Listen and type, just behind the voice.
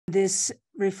this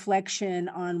reflection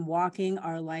on walking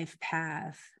our life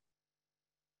path,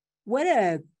 what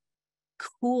a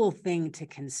cool thing to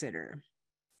consider.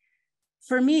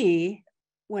 For me,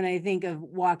 when I think of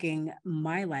walking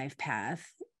my life path,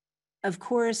 of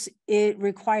course, it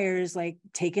requires like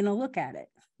taking a look at it.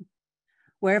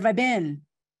 Where have I been?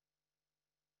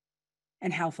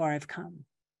 And how far I've come.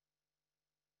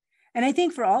 And I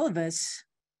think for all of us,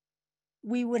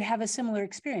 we would have a similar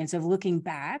experience of looking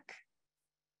back.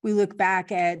 We look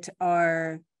back at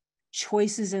our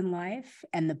choices in life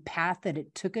and the path that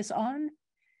it took us on,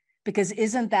 because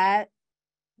isn't that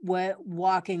what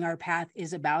walking our path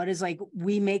is about? Is like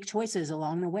we make choices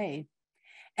along the way,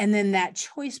 and then that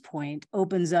choice point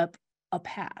opens up a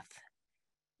path.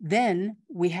 Then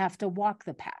we have to walk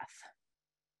the path.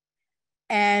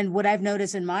 And what I've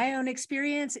noticed in my own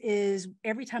experience is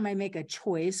every time I make a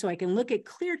choice, so I can look at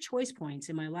clear choice points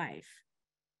in my life.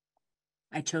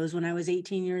 I chose when I was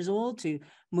 18 years old to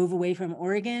move away from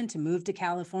Oregon, to move to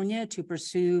California, to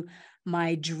pursue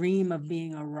my dream of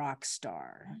being a rock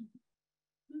star.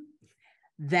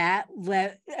 That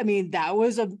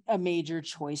was a major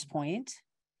choice point.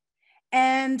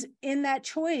 And in that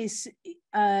choice,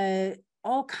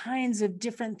 all kinds of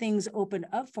different things opened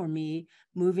up for me,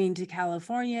 moving to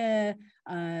California,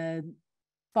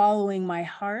 following my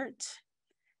heart.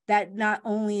 That not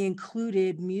only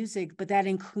included music, but that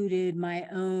included my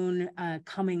own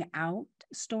coming out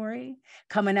story,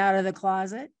 coming out of the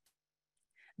closet.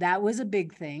 That was a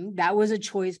big thing. That was a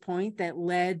choice point that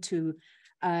led to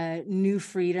new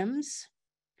freedoms.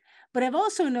 But I've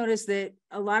also noticed that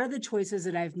a lot of the choices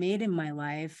that I've made in my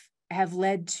life have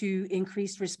led to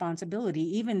increased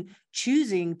responsibility, even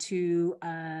choosing to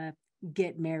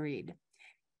get married.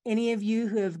 Any of you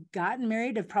who have gotten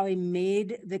married have probably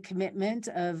made the commitment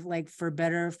of like for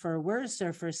better, for worse,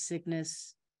 or for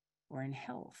sickness or in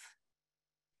health.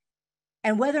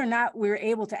 And whether or not we're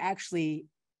able to actually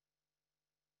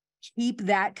keep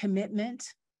that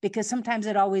commitment, because sometimes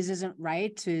it always isn't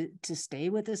right to stay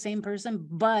with the same person,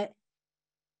 but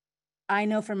I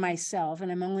know for myself,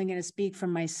 and I'm only going to speak for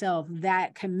myself,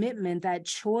 that commitment, that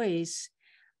choice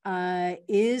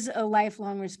is a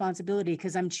lifelong responsibility,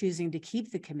 because I'm choosing to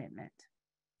keep the commitment.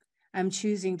 I'm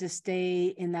choosing to stay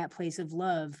in that place of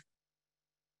love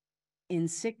in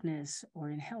sickness or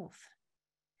in health.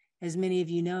 As many of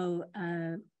you know,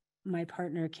 my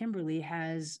partner, Kimberly,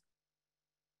 has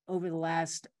over the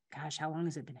last, gosh, how long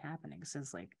has it been happening?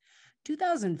 Since like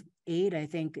 2008, I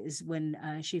think, is when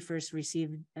she first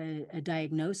received a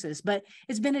diagnosis, but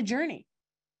it's been a journey.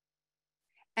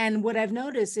 And what I've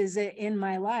noticed is that in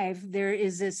my life, there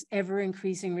is this ever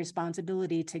increasing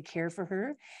responsibility to care for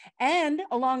her. And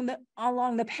along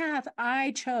the path,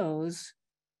 I chose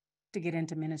to get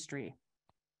into ministry.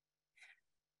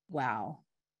 Wow.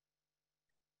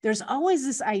 There's always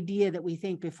this idea that we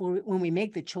think when we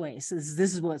make the choice, is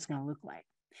this is what it's going to look like.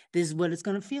 This is what it's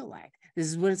going to feel like. This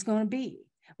is what it's going to be.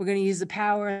 We're going to use the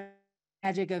power and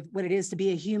magic of what it is to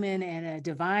be a human and a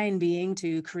divine being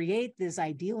to create this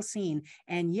ideal scene.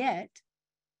 And yet,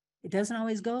 it doesn't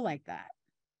always go like that.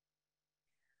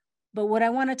 But what I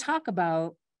want to talk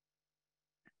about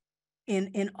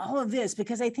in all of this,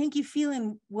 because I think you feel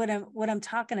in what I'm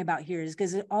talking about here, is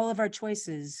because all of our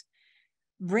choices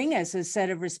bring us a set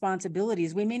of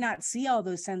responsibilities. We may not see all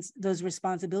those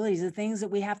responsibilities, the things that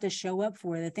we have to show up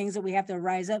for, the things that we have to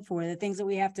rise up for, the things that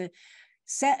we have to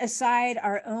set aside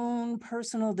our own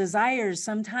personal desires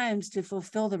sometimes to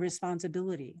fulfill the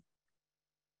responsibility.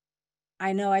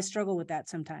 I know I struggle with that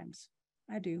sometimes.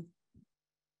 I do.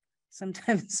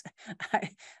 Sometimes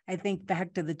I think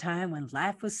back to the time when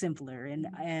life was simpler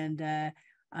and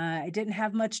I didn't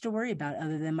have much to worry about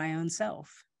other than my own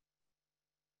self.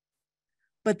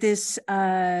 But this,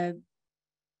 one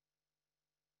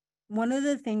of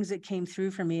the things that came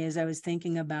through for me as I was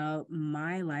thinking about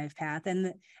my life path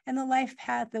and the life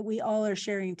path that we all are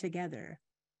sharing together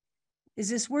is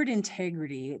this word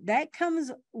integrity. That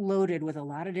comes loaded with a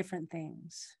lot of different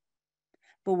things.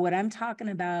 But what I'm talking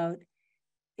about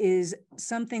is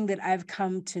something that I've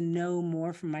come to know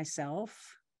more for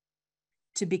myself,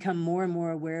 to become more and more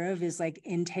aware of, is like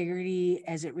integrity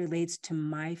as it relates to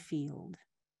my field.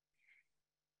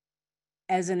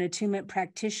 As an attunement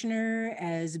practitioner,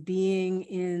 as being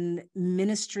in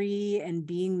ministry and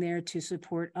being there to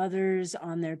support others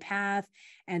on their path,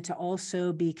 and to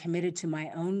also be committed to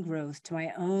my own growth, to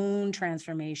my own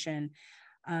transformation.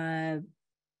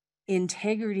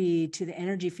 Integrity to the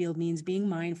energy field means being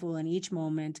mindful in each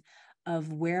moment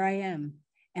of where I am.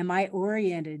 Am I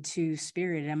oriented to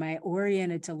spirit? Am I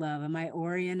oriented to love? Am I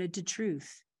oriented to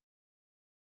truth?